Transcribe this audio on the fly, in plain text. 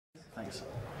Thanks.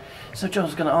 So, John, I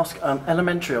was going to ask,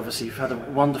 Elementary, obviously, you've had a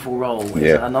wonderful role.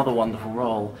 Yeah. Another wonderful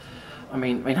role. I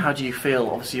mean, how do you feel?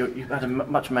 Obviously, you've had a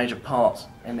much major part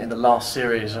in the last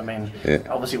series. I mean,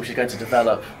 obviously, which is going to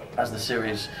develop as the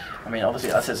series. I mean,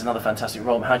 obviously, I said it's another fantastic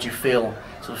role. How do you feel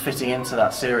sort of fitting into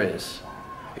that series?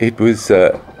 It was,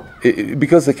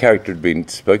 because the character had been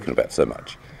spoken about so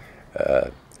much,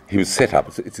 he was set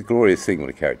up. It's a glorious thing when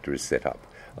a character is set up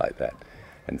like that.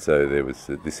 And so there was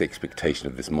this expectation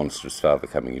of this monstrous father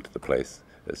coming into the place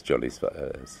as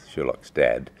as Sherlock's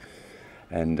dad.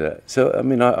 And so, I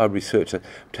mean, I researched, I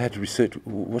had to research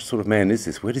what sort of man is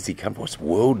this? Where does he come from? What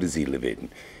world does he live in?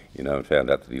 You know, and found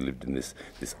out that he lived in this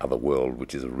other world,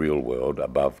 which is a real world,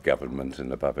 above government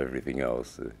and above everything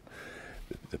else,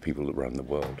 the people that run the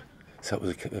world. So it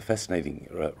was a fascinating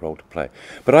role to play.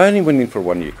 But I only went in for a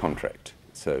one-year contract.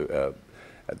 So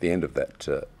at the end of that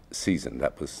season,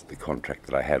 that was the contract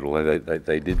that I had, although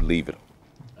they did leave it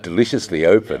deliciously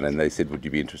open, and they said, would you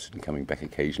be interested in coming back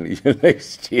occasionally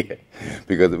next year?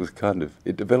 Because it was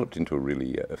it developed into a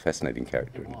really fascinating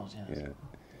character. It was, yes. Yeah.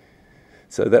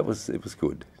 So it was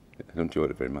good. I enjoyed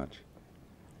it very much.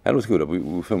 And it was good. We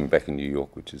were filming back in New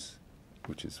York, which is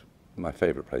my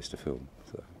favourite place to film.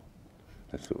 So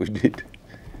that's what we did.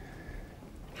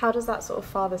 How does that sort of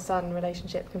father-son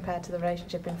relationship compare to the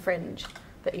relationship in Fringe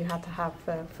that you had to have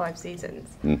for 5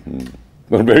 seasons? Mm-hmm.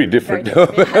 Well, very different.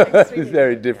 It's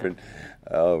very different.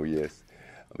 Yeah. Oh yes,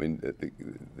 I mean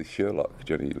the Sherlock,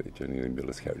 Johnny Lee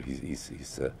Miller's character. He's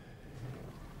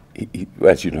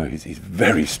as you know, he's a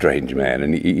very strange man,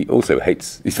 and he also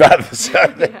hates his father, so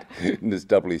and it's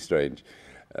doubly strange.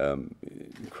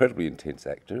 Incredibly intense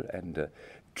actor, and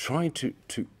trying to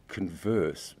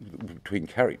converse between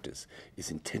characters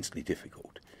is intensely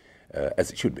difficult, as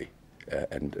it should be.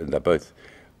 And they're both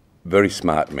very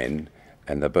smart men,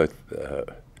 and they're both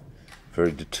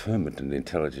very determined and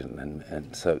intelligent,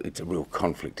 and so it's a real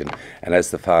conflict. And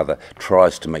as the father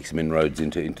tries to make some inroads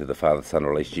into the father-son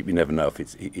relationship, you never know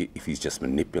if he's just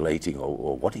manipulating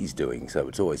or what he's doing. So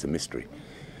it's always a mystery.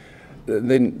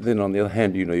 Then on the other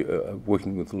hand, you know,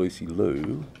 working with Lucy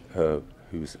Liu,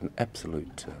 who's an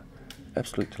absolute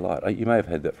delight. You may have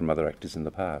heard that from other actors in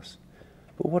the past,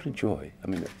 but what a joy! I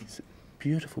mean, it's a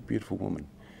beautiful, beautiful woman.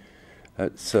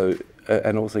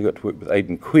 And also got to work with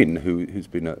Aidan Quinn, who's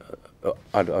been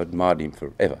I admired him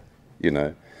forever, you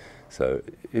know. So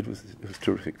it was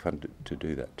terrific fun to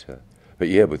do that. But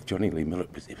yeah, with Johnny Lee Miller,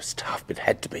 it was tough, but it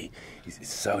had to be. He's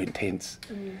so intense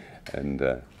and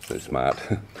so smart.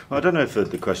 Well, I don't know if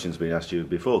the question's been asked you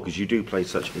before, because you do play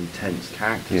such intense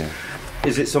characters. Yeah.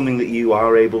 Is it something that you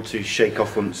are able to shake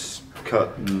off once cut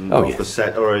off the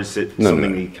set, or is it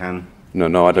something you can?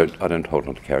 No, I don't hold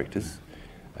on to characters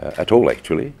at all.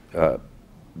 Actually,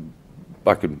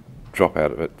 I can drop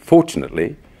out of it,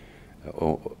 fortunately,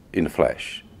 or in a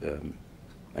flash,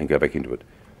 and go back into it.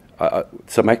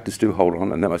 Some actors do hold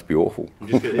on, and that must be awful.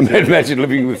 Imagine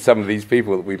living with some of these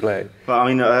people that we play. But I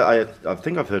mean, I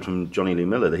think I've heard from Johnny Lee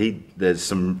Miller that there's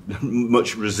some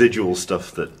much residual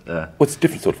stuff that. Well, it's a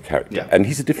different sort of character, and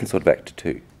he's a different sort of actor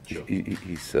too. Sure.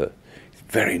 He's a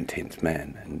very intense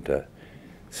man, and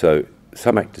so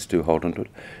some actors do hold on to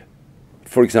it.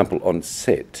 For example, on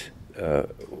set,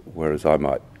 whereas I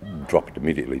might drop it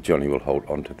immediately, Johnny will hold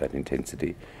on to that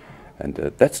intensity. And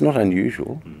that's not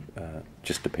unusual,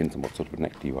 just depends on what sort of an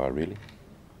actor you are, really.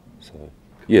 So,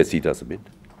 yes, he does a bit.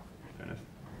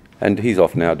 And he's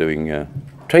off now doing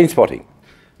train spotting.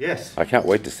 Yes. I can't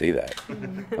wait to see that.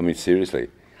 I mean, seriously,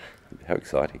 how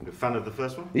exciting. A fan of the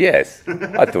first one? Yes.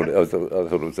 I thought it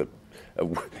was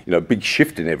a big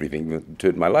shift in everything,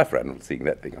 turned my life around seeing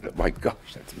that thing. I thought, my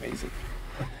gosh, that's amazing.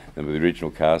 And with the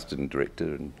original cast and director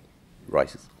and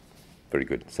writers. Very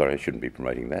good. Sorry, I shouldn't be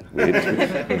promoting that.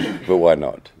 But why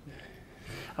not?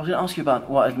 I was going to ask you about,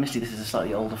 well, admittedly this is a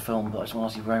slightly older film, but I just want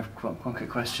to ask you a very quick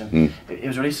question. It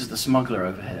was released as The Smuggler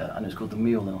over here, and it was called The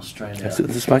Mule in Australia. It's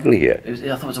The Smuggler here. I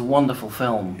thought it was a wonderful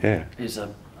film. Yeah. It's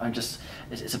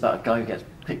about a guy who gets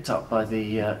picked up by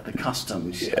the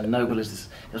customs, and Noble is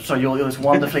this. Sorry, you're this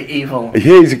wonderfully evil.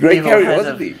 Yeah, he's a great character,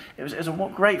 wasn't he? It was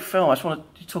a great film. I just want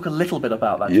to talk a little bit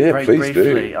about that. Yeah, very please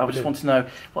briefly. do. I just want to know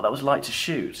what that was like to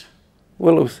shoot.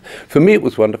 Well, for me it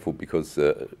was wonderful because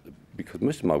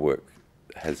most of my work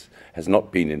has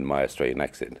not been in my Australian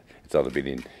accent. It's either been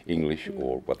in English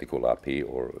or what they call RP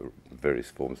or various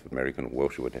forms of American or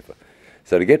Welsh or whatever.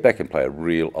 So to get back and play a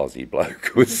real Aussie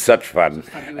bloke was such fun.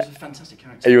 He was a fantastic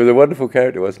character. He was a wonderful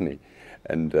character, wasn't he?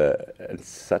 And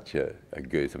such a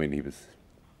goose. I mean, he was...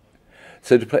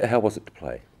 So to play, how was it to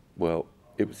play? Well,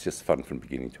 it was just fun from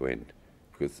beginning to end.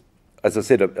 Because, as I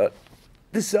said,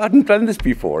 I hadn't done this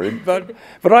before, but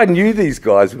I knew these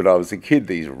guys when I was a kid,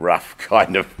 these rough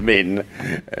kind of men,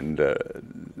 and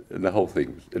the whole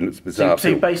thing was, and it's bizarre. So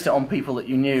you based it on people that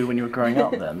you knew when you were growing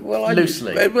up then? Well,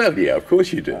 loosely? Well, yeah, of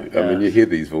course you do. Yeah. I mean, you hear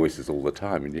these voices all the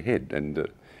time in your head, and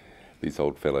these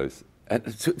old fellows. And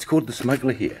it's called The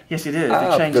Smuggler here. Yes, it is.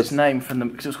 They changed its name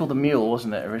because it was called The Mule,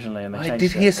 wasn't it, originally? And they changed I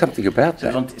did hear something about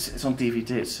that. It's on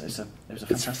DVD. It was a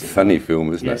fantastic It's a funny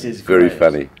film, isn't it? Yes, it is. Very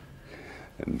funny.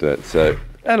 And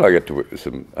and I got to work with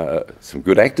some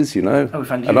good actors, you know. Oh, we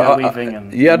found Hugo Weaving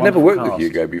and yeah, I'd never worked cast. with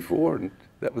Hugo before, and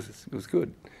it was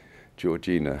good.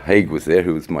 Georgina Haig was there,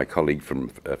 who was my colleague from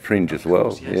Fringe as well.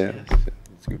 Course, yes, yeah,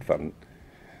 it's good fun.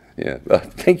 Yeah,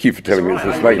 thank you for telling me it's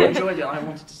a smuggler. I enjoyed it. I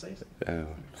wanted to say so.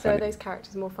 So are those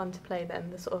characters more fun to play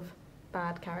than the sort of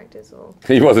bad characters, or?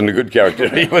 He wasn't a good character.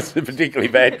 He was a particularly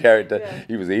bad character. Yeah.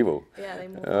 He was evil. Yeah, they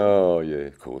more. Oh yeah,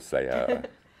 of course they are.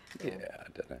 Yeah, I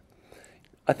don't know.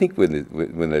 I think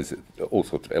when there's all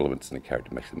sorts of elements in a character,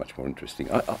 it makes it much more interesting.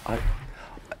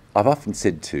 I've often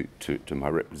said to my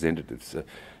representatives,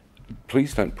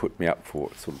 please don't put me up for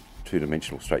sort of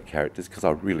two-dimensional straight characters, because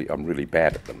I'm really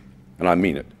bad at them, and I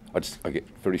mean it. I get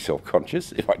very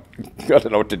self-conscious if I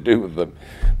don't know what to do with them.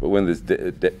 But when there's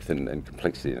depth and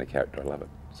complexity in a character, I love it.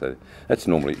 So it's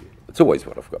always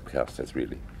what I've got cast as,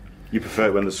 really. You prefer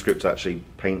it when the script actually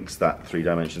paints that 3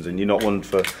 dimensions, and you're not one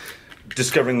for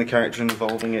discovering the character and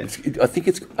evolving it. I think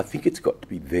it's got to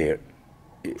be there.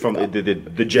 From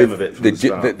the gem of it. From the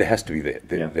start. There has to be there.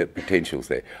 Yeah. The potential's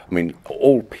there. I mean,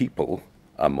 all people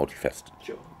are multifaceted.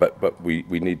 Sure. But we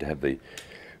need to have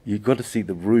you've got to see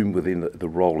the room within the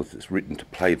role as it's written to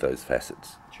play those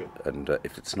facets. Sure. And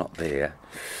if it's not there,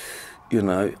 you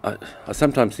know, I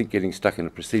sometimes think getting stuck in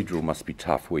a procedural must be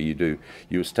tough, where you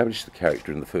establish the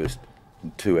character in the first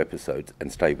 2 episodes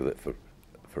and stay with it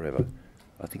forever.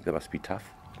 I think that must be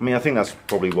tough. I mean, I think that's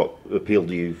probably what appealed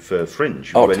to you for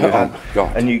Fringe. Oh,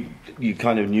 God. And you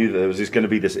kind of knew that there was going to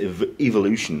be this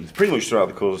evolution, pretty much throughout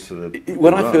the course of the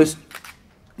When run. I first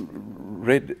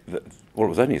read, it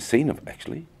was only a scene of it,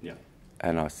 actually. Yeah.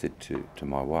 And I said to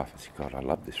my wife, I said, God, I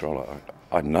love this role.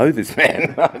 I know this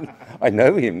man. I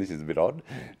know him. This is a bit odd.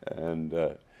 And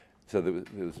so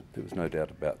there was no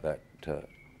doubt about that.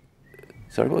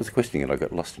 Sorry, what was the question? And I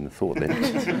got lost in the thought then.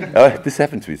 This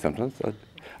happens to me sometimes.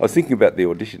 I was thinking about the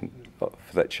audition for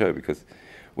that show, because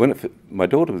my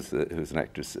daughter, who was an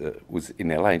actress, was in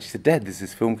LA, and she said, Dad, there's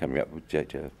this film coming up with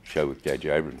show with J.J.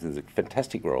 Abrams. There's a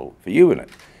fantastic role for you in it.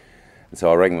 And so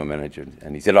I rang my manager,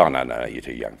 and he said, "Oh no, you're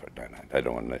too young for it. No, they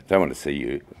don't want to see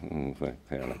you."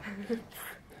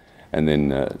 And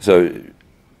then so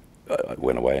I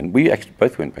went away, and we actually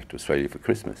both went back to Australia for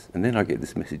Christmas. And then I get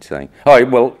this message saying, "Oh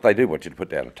well, they do want you to put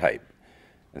down a tape."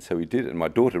 And so we did it, and my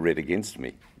daughter read against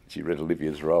me. She read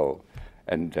Olivia's role,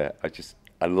 and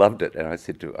I loved it. And I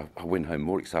said to her, I went home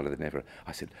more excited than ever.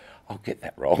 I said, I'll get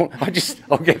that role.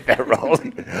 I'll get that role.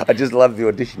 I just loved the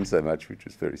audition so much, which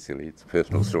was very silly. It's a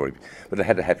personal story, but it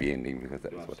had a happy ending, because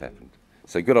that was what happened.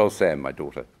 So good old Sam, my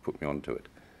daughter, put me onto it.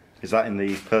 Is that in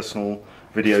the personal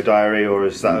video diary, or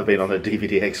has that been on a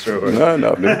DVD extra? Or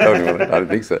No, I've never told anyone. I don't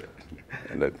think so.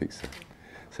 I don't think so.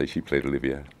 So she played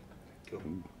Olivia. Cool.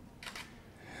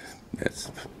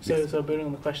 Yes. So building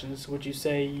on the questions, would you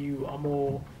say you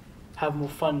have more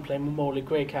fun playing more morally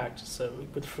grey characters? So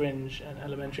with Fringe and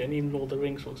Elementary, and even Lord of the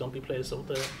Rings, for example, he plays sort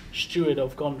of the steward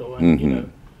of Gondor, and you know,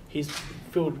 he's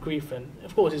filled with grief, and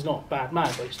of course he's not a bad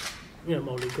man, but he's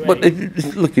morally grey. But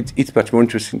look, it's much more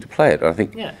interesting to play it. I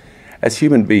think, as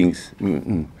human beings,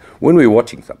 when we're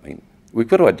watching something, we've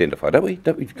got to identify, don't we?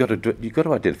 You've got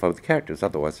to identify with the characters,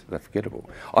 otherwise they're forgettable.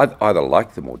 Either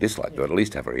like them or dislike them, or at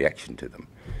least have a reaction to them,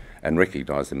 and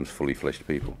recognise them as fully fleshed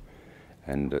people.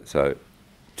 And so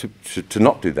to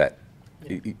not do that,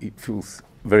 it feels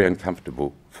very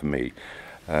uncomfortable for me.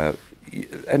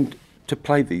 And to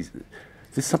play these,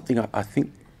 there's something I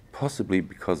think possibly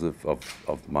because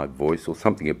of my voice, or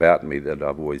something about me, that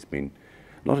I've always been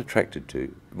not attracted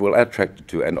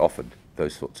to and offered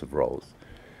those sorts of roles.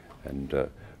 And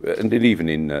then even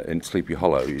in Sleepy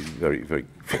Hollow, he's very, very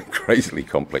crazily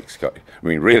complex,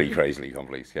 really crazily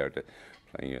complex character,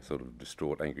 playing a sort of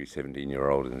distraught, angry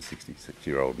 17-year-old in a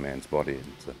 66-year-old man's body.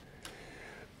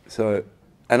 And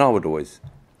and I would always,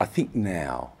 I think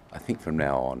from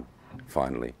now on,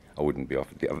 finally, I wouldn't be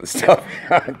offered the other stuff.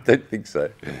 I don't think so.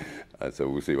 So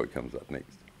we'll see what comes up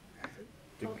next.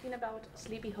 Talking about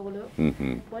Sleepy Hollow,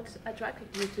 what attracted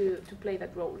you to play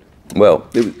that role? Well,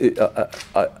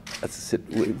 as I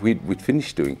said, we'd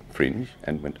finished doing Fringe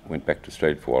and went back to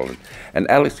Australia for a while. And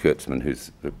Alex Kurtzman,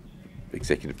 who's the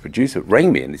executive producer,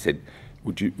 rang me and he said,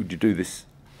 "Would you do this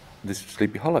this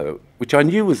Sleepy Hollow, which I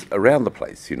knew was around the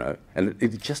place, you know, and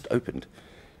it just opened.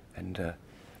 And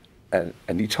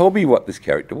he told me what this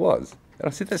character was. And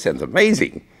I said, that sounds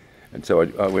amazing. And so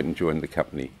I went and joined the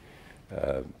company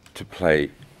to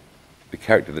play the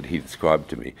character that he described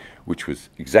to me, which was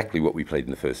exactly what we played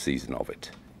in the first season of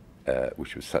it,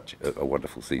 which was such a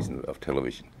wonderful season of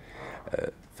television.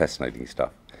 Fascinating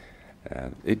stuff.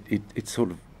 It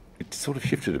sort of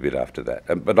shifted a bit after that.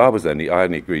 But I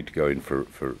only agreed to go in for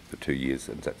the 2 years,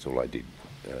 and that's all I did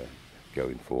go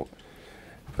in for.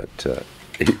 But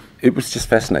it was just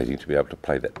fascinating to be able to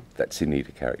play that Sin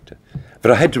Eater character.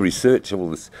 But I had to research all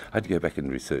this. I had to go back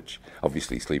and research,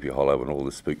 obviously, Sleepy Hollow and all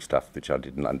the spook stuff, which I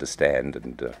didn't understand,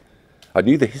 and I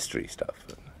knew the history stuff.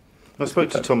 I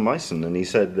spoke to Tom Myson, and he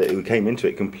said that he came into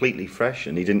it completely fresh,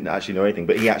 and he didn't actually know anything,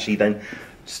 but he actually then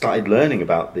started learning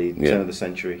about the turn of the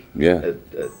century,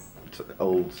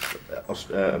 old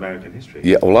American history.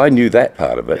 Yeah, well, I knew that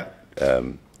part of it,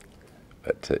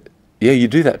 but yeah, you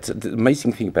do that. The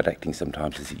amazing thing about acting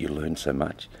sometimes is that you learn so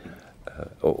much,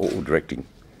 or directing.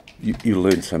 You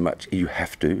learn so much. You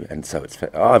have to, and so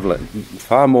I've learned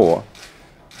far more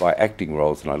by acting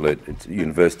roles than I learned at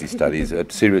university studies,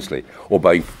 seriously, or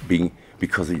by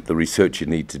because of the research you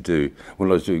need to do. When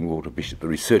I was doing Walter Bishop, the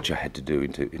research I had to do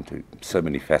into so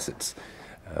many facets,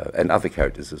 and other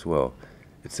characters as well.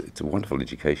 It's a wonderful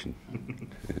education.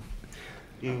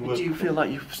 Do you feel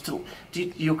like you've still...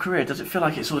 your career, does it feel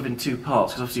like it's sort of in two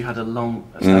parts? Because obviously you had a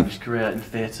long established career in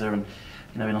theatre and,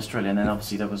 you know, in Australia, and then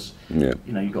obviously there was, you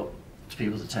know, you got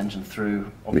people's attention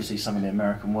through, obviously, some of the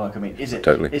American work. I mean, is it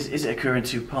is it a career in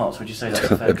two parts? Would you say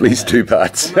that's a fair At least 2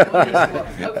 parts.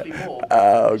 Hopefully more.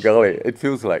 Oh, golly. It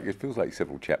feels like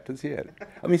several chapters, yeah.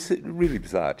 I mean, really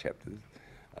bizarre chapters.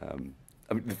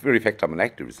 I mean, the very fact I'm an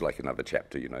actor is like another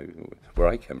chapter, you know. Where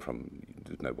I came from,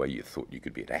 there's no way you thought you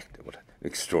could be an actor. What an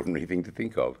extraordinary thing to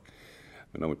think of.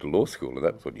 When I went to law school, and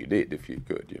that's what you did if you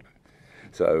could, you know.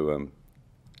 So,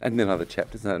 and then other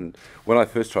chapters. And when I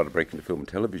first tried to break into film and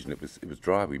television, it was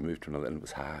dry. We moved to another, and it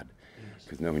was hard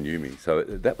because no one knew me. So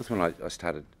that was when I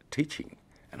started teaching,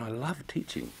 and I loved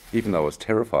teaching, even though I was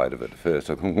terrified of it at first.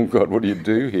 I thought, oh God, what do you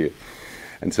do here?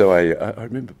 And so I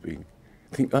remember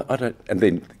I don't, and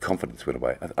then the confidence went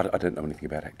away. I don't know anything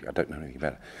about acting. I don't know anything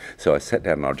about it. So I sat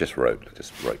down and I just wrote,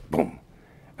 boom.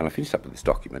 And I finished up with this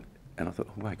document, and I thought,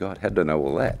 oh my God, how did I know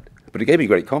all that? But it gave me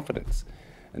great confidence.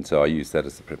 And so I used that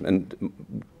as the premise.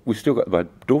 And we've still got, my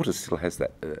daughter still has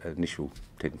that initial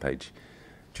 10-page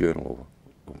journal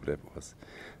or whatever it was.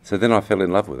 So then I fell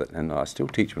in love with it, and I still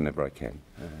teach whenever I can.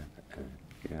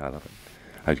 Yeah, I love it.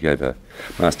 I gave a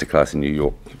masterclass in New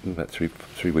York about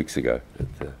three weeks ago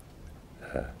at the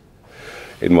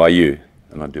NYU,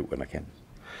 and I do it when I can.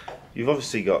 You've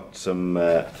obviously got some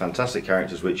fantastic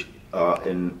characters which are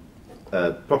in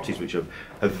properties which have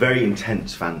very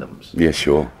intense fandoms. Yeah,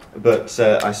 sure. But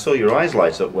I saw your eyes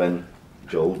light up when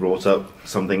Joel brought up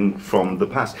something from the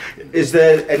past. Is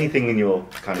there anything in your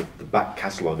kind of the back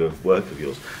catalogue of work of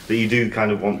yours that you do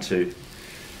kind of want to,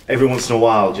 every once in a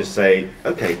while, just say,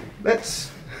 okay,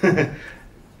 let's...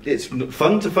 it's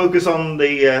fun to focus on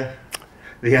the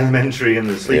Elementary and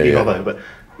the Sleepy Hollow, but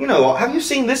you know, have you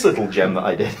seen this little gem that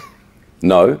I did?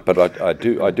 No, but I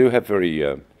do have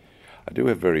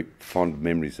very fond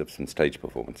memories of some stage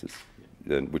performances,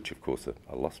 which of course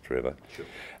are lost forever. Sure.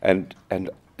 And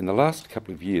in the last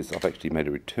couple of years, I've actually made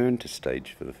a return to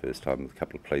stage for the first time with a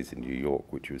couple of plays in New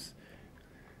York, which was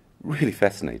really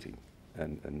fascinating,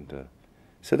 and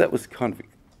so that was kind of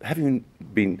having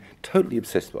been totally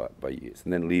obsessed by it by years,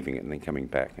 and then leaving it and then coming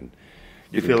back. And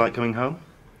you feel like coming home?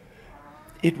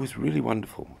 It was really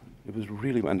wonderful. It was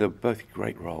really, and they were both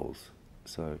great roles.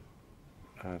 So,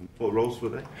 what roles were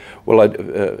they? Well,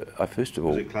 I first of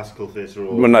all, was it classical theatre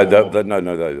or? Well,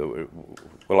 no.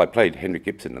 Well, I played Henry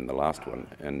Gibson in the last one,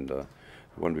 and the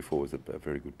one before was a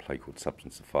very good play called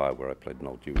Substance of Fire, where I played an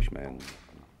old Jewish man.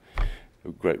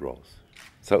 Great roles.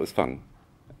 So it was fun,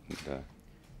 and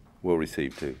well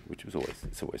received too, which was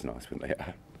it's always nice when they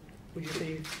are. Would you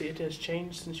say theatre has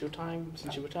changed since your time,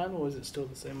 or is it still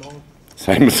the same old?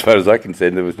 Same as far as I can say,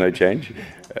 there was no change.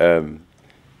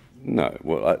 No,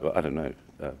 well, I don't know.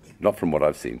 Not from what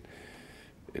I've seen.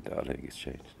 I don't think it's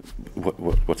changed.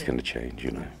 What's going to change,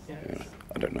 you know? Yeah.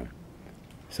 I don't know.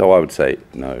 So I would say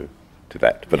no to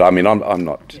that. But I mean, I'm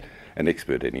not an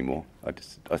expert anymore.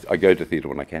 I go to theatre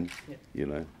when I can, you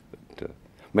know. But,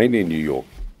 mainly in New York,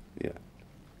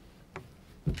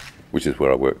 which is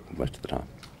where I work most of the time.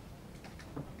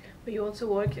 But you also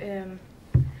work in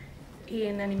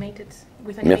animated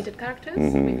characters,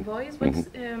 with voice.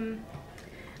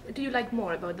 What do you like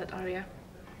more about that area?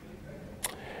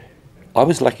 I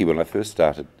was lucky when I first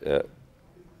started.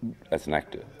 as an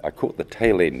actor, I caught the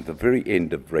tail end, the very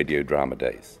end of radio drama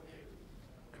days.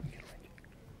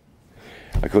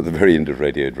 I caught the very end of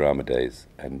radio drama days,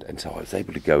 and so I was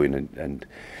able to go in and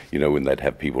you know, when they'd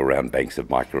have people around banks of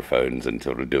microphones and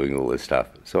sort of doing all this stuff.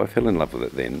 So I fell in love with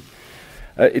it then.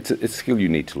 It's a skill you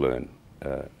need to learn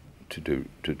to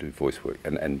do voice work.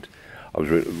 And I was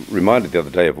reminded the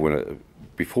other day of when,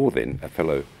 before then, a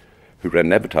fellow who ran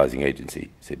an advertising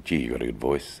agency said, "Gee, you got a good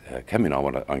voice. Come in.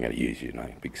 I'm going to use you. You know,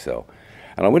 big sell."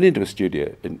 And I went into a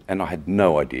studio, and I had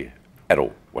no idea at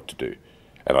all what to do.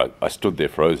 And I stood there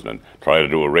frozen and tried to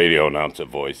do a radio announcer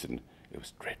voice, and it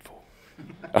was dreadful.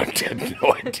 I had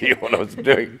no idea what I was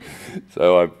doing.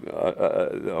 So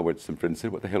I went to some friends and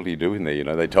said, "What the hell are you doing there?" You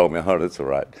know, they told me, "Oh, that's all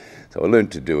right." So I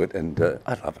learned to do it, and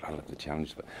I love it. I love the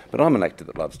challenge of it. But I'm an actor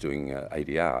that loves doing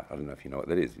ADR. I don't know if you know what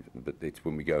that is, but it's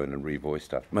when we go in and revoice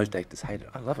stuff. Most actors hate it.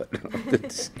 I love it.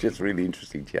 It's just a really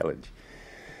interesting challenge.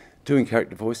 Doing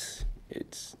character voice,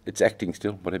 it's acting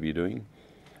still, whatever you're doing.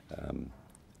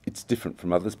 It's different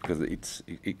from others because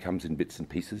it comes in bits and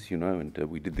pieces, you know, and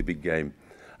we did the big game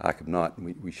Arkham Knight,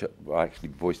 and I actually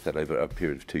voiced that over a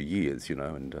period of 2 years, you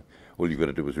know, and all you've got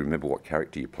to do is remember what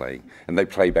character you're playing, and they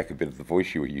play back a bit of the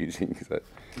voice you were using. So,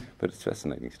 but it's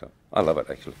fascinating stuff. I love it,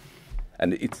 actually,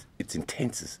 and it's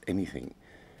intense as anything.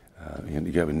 You know,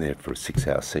 you go in there for a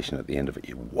 6-hour session. At the end of it,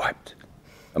 you're wiped.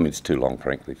 I mean, it's too long,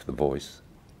 frankly, for the voice.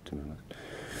 To be honest,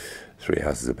 3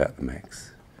 hours is about the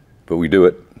max, but we do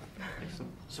it.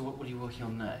 So what are you working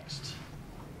on next?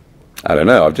 I don't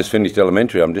know. I've just finished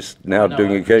Elementary. I'm just now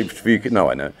doing a game for you. No,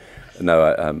 I know.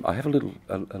 No, I have a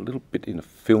little bit in a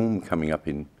film coming up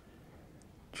in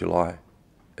July.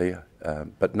 Yeah,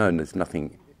 but no, there's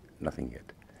nothing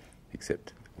yet,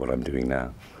 except what I'm doing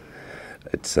now.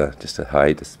 It's just a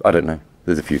hiatus. I don't know.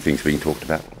 There's a few things being talked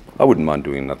about. I wouldn't mind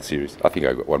doing another series. I think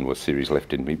I've got one more series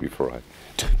left in me before I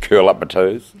curl up my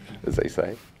toes, as they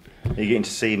say. Are you getting to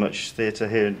see much theatre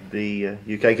here in the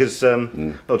UK? Because,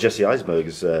 well, Jesse Eisenberg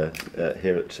is here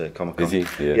at Comic-Con. Is he?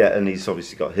 Yeah. Yeah, and he's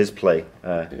obviously got his play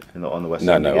on the West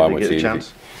No, End. no, I won't get see a anything.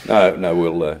 chance? No,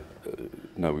 we'll...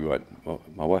 no, we won't. Well,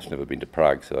 my wife's never been to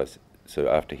Prague, so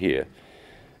after here,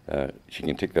 she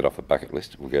can tick that off the bucket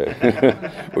list. We'll go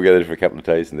we'll go there for a couple of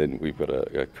days, and then we've got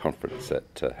a conference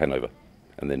at Hanover,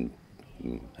 and then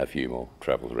a few more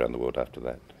travels around the world after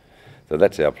that. So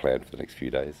that's our plan for the next few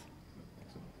days.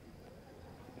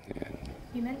 Yeah.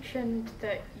 You mentioned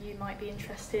that you might be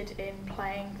interested in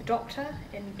playing the Doctor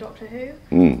in Doctor Who.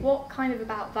 What kind of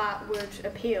about that would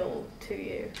appeal to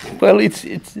you? Well, it's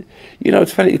you know,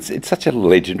 it's funny. It's such a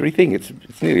legendary thing. It's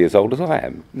nearly as old as I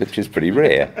am, which is pretty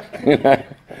rare. You know,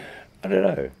 I don't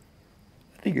know.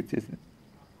 I think it's just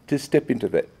to step into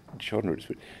that genre.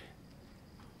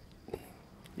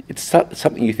 It's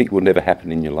something you think will never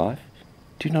happen in your life.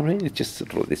 Do you know what I mean? It's just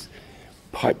sort of this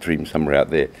pipe dream somewhere out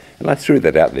there, and I threw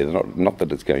that out there. Not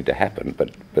that it's going to happen, but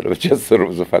it was just sort of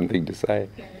was a fun thing to say.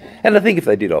 And I think if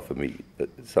they did offer me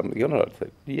something, I'd say,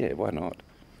 yeah, why not?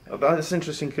 That's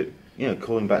interesting. You know,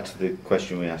 calling back to the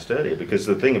question we asked earlier, because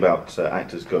the thing about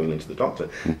actors going into the Doctor,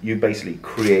 you basically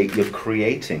you're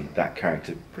creating that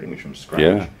character pretty much from scratch.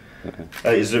 Yeah.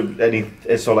 Is there any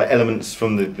sort of like elements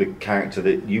from the character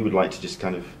that you would like to just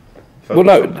kind of focus Well,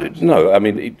 on? no. I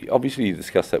mean, obviously you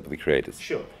discuss that with the creators.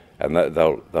 Sure. And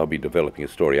they'll be developing a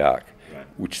story arc, right,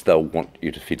 which they'll want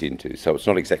you to fit into. So it's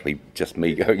not exactly just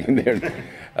me going in there.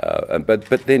 But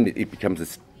then it becomes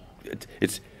this.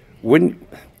 It's when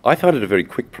I find it a very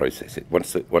quick process.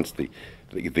 Once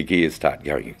the gears start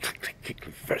going,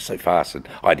 click, so fast, and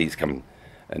ideas come,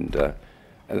 and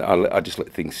I just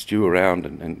let things stew around,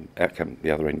 and out come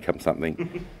the other end comes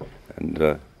something, and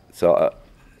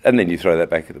then you throw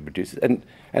that back at the producers,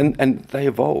 and they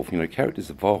evolve. You know, characters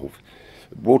evolve.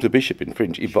 Walter Bishop in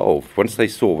Fringe evolved. Once they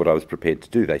saw what I was prepared to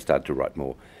do, they started to write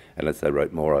more. And as they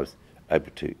wrote more, I was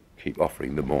able to keep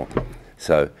offering them more.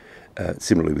 So,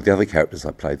 similarly with the other characters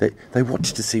I play, they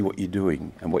watch to see what you're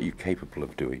doing and what you're capable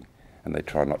of doing. And they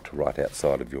try not to write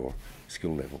outside of your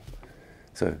skill level.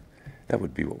 So, that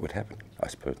would be what would happen, I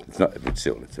suppose. It's not, but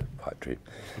still, it's a pipe dream.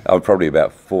 I'm probably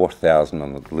about 4,000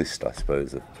 on the list, I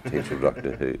suppose, of potential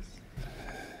Doctor Who's.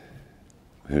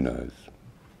 Who knows?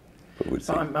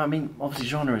 I mean, obviously,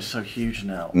 genre is so huge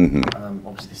now.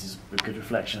 Obviously, this is a good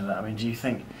reflection of that. I mean, do you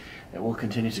think it will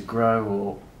continue to grow,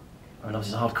 or? I mean, obviously,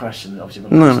 it's a hard question. Obviously,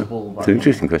 no, it's an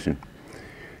interesting question.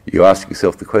 You ask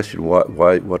yourself the question: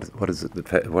 why? What is it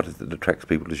that attracts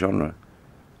people to genre?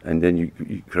 And then you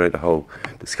create a whole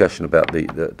discussion about the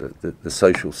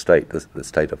social state, the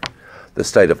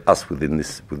state of us within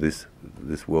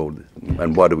this world,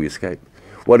 and why do we escape?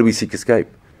 Why do we seek escape?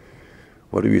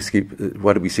 Why do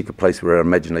we seek a place where our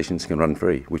imaginations can run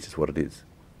free, which is what it is?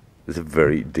 It's a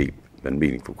very deep and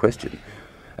meaningful question,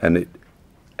 and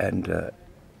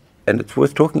it's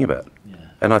worth talking about. Yeah.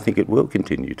 And I think it will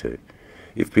continue to,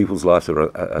 if people's lives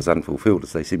are as unfulfilled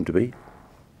as they seem to be,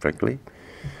 frankly,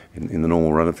 in the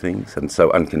normal run of things, and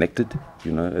so unconnected,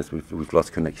 you know, as we've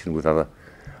lost connection with other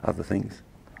things,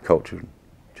 culture and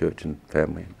church and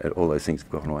family, and all those things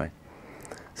have gone away.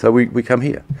 So we come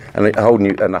here, and a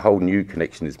whole new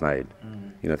connection is made.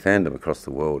 You know, fandom across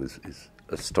the world is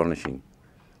astonishing.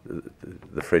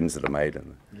 The friends that are made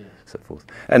and so forth,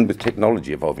 and with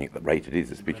technology evolving at the rate it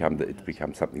is, it's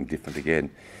become something different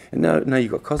again. And now you've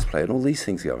got cosplay and all these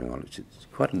things going on. It's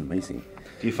quite amazing.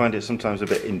 Do you find it sometimes a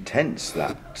bit intense,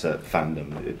 that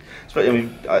fandom?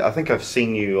 I think I've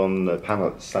seen you on the panel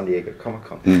at San Diego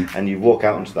Comic-Con, and you walk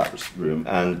out into that room,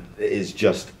 and it is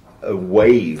just a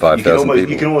wave. 5,000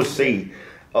 people. You can almost see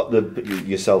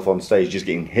yourself on stage just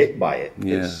getting hit by it.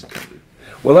 Yeah.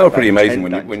 Well, they were pretty amazing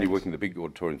when you're working in the big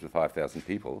auditoriums with 5,000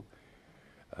 people.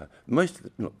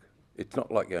 Look, it's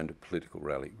not like going to a political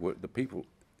rally. The people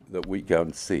that we go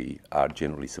and see are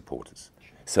generally supporters.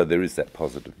 So there is that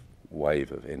positive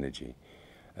wave of energy.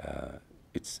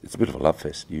 It's a bit of a love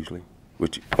fest usually,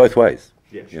 which both ways.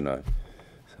 Yes. You know.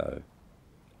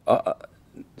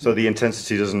 So the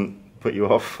intensity doesn't put you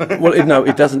off? Well,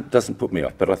 it doesn't put me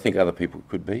off, but I think other people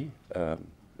could be.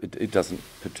 It doesn't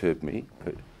perturb me,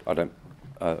 but I don't.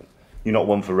 You're not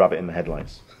one for rabbit in the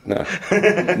headlights. No,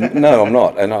 no, I'm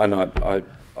not. And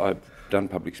I've done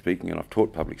public speaking and I've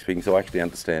taught public speaking, so I actually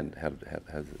understand how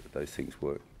those things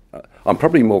work. I'm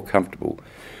probably more comfortable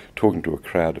talking to a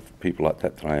crowd of people like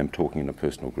that than I am talking in a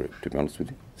personal group, to be honest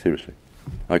with you. Seriously.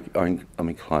 I'm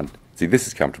inclined. See, this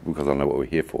is comfortable because I know what we're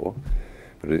here for,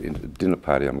 but in a dinner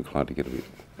party I'm inclined to get a bit,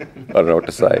 I don't know what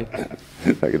to say.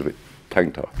 I get a bit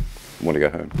tongue-tied. I want to go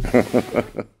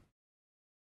home.